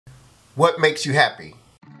What makes you happy?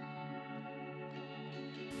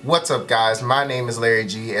 What's up guys, my name is Larry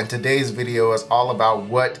G and today's video is all about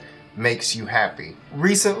what makes you happy.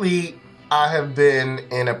 Recently, I have been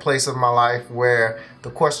in a place of my life where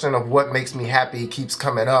the question of what makes me happy keeps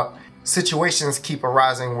coming up. Situations keep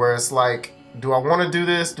arising where it's like, do I want to do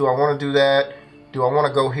this? Do I want to do that? Do I want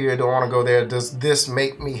to go here? Do I want to go there? Does this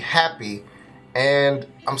make me happy? And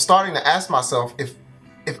I'm starting to ask myself, if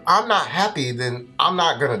I'm not happy, then I'm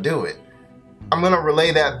not going to do it. I'm going to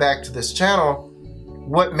relay that back to this channel.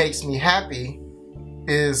 What makes me happy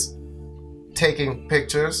is taking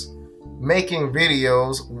pictures, making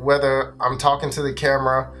videos, whether I'm talking to the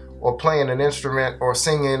camera or playing an instrument or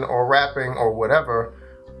singing or rapping or whatever.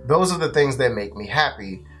 Those are the things that make me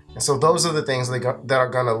happy. And so those are the things that are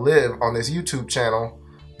going to live on this YouTube channel.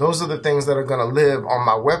 Those are the things that are going to live on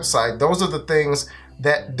my website. Those are the things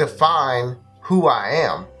that define who I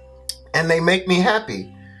am. And they make me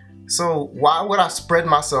happy. So why would I spread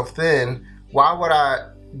myself thin? Why would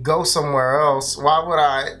I go somewhere else? Why would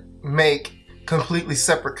I make completely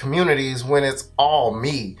separate communities when it's all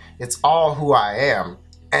me? It's all who I am.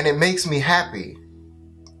 And it makes me happy.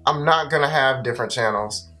 I'm not going to have different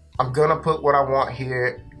channels. I'm going to put what I want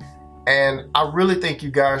here. And I really think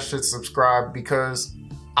you guys should subscribe because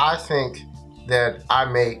I think that I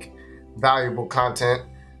make valuable content,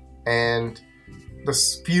 and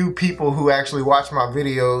the few people who actually watch my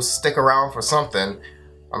videos stick around for something.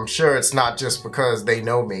 I'm sure it's not just because they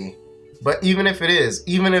know me. But even if it is,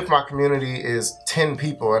 even if my community is 10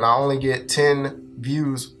 people and I only get 10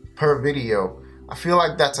 views per video, I feel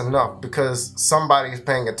like that's enough because somebody's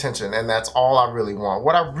paying attention, and that's all I really want.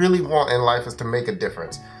 What I really want in life is to make a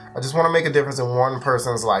difference. I just want to make a difference in one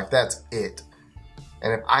person's life. That's it.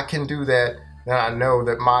 And if I can do that, then I know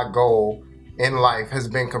that my goal in life has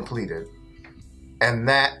been completed. And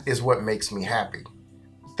that is what makes me happy.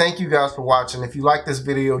 Thank you guys for watching. If you like this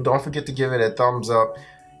video, don't forget to give it a thumbs up.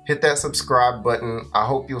 Hit that subscribe button. I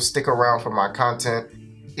hope you'll stick around for my content.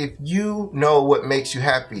 If you know what makes you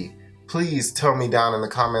happy, please tell me down in the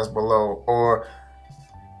comments below, or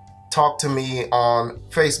talk to me on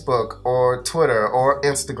Facebook or Twitter or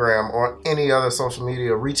Instagram or any other social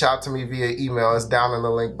media. Reach out to me via email. It's down in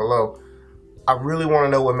the link below. I really want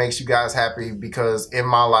to know what makes you guys happy, because in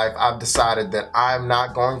my life I've decided that I'm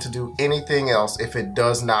not going to do anything else if it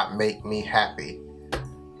does not make me happy.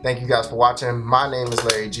 Thank you guys for watching. My name is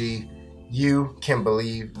Larry G. You can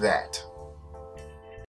believe that.